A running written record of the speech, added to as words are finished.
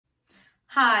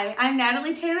Hi, I'm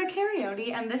Natalie Taylor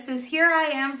Carioti, and this is Here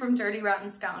I Am from Dirty Rotten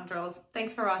Scoundrels.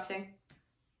 Thanks for watching.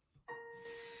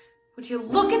 Would you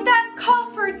look at that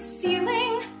coffered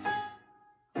ceiling?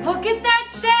 Look at that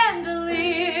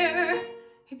chandelier.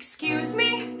 Excuse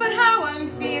me, but how I'm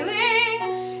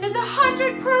feeling is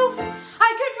 100 proof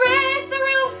I could raise the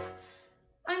roof.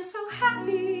 I'm so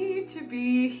happy to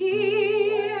be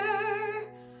here.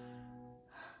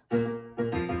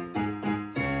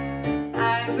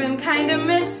 I've been kinda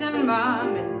missing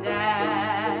Mom and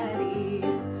Daddy,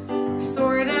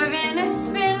 sort of in a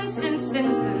spin since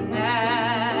Cincinnati.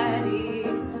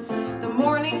 The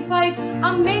morning flight,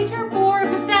 a major bore,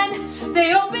 but then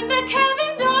they opened the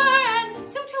cabin door, and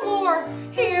so to lore,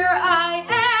 here I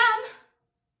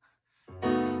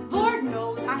am. Lord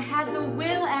knows I had the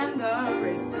will and the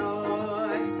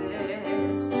resources,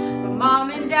 but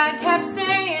Mom and Dad kept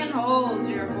saying, hold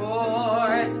your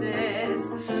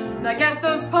horses. I guess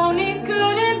those ponies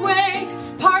couldn't wait.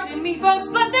 Pardon me, folks,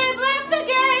 but they've left the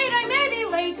gate. I may be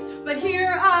late, but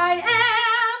here I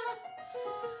am.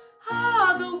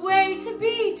 Ah, the way to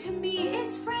be to me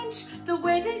is French. The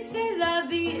way they say la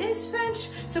vie is French.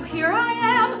 So here I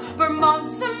am,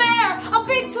 Vermont-Mer. I'll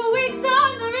be 2 weeks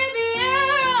on the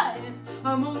Riviera. If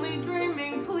I'm only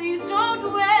dreaming, please don't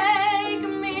wake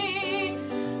me.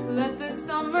 Let the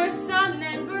summer sun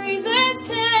and breezes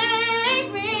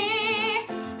take me.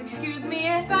 Excuse me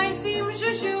if I seem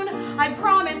jejune, I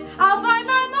promise I'll find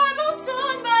my marble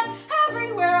soon, but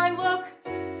everywhere I look,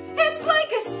 it's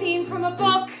like a scene from a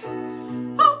book.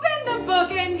 Open the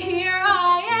book and here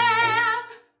I am.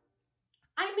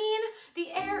 I mean,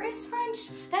 the air is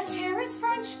French, that chair is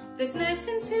French, this nice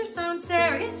sincere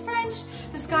Sancerre is French,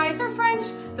 the skies are French,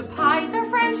 the pies are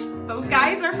French, those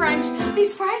guys are French,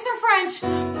 these fries are French.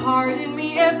 Pardon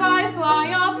me if I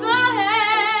fly off the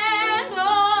handle.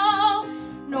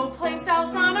 No place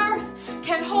else on earth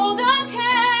can hold a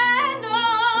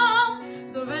candle.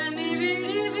 So veni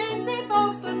vidi vici,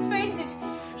 folks, let's face it,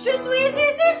 je suis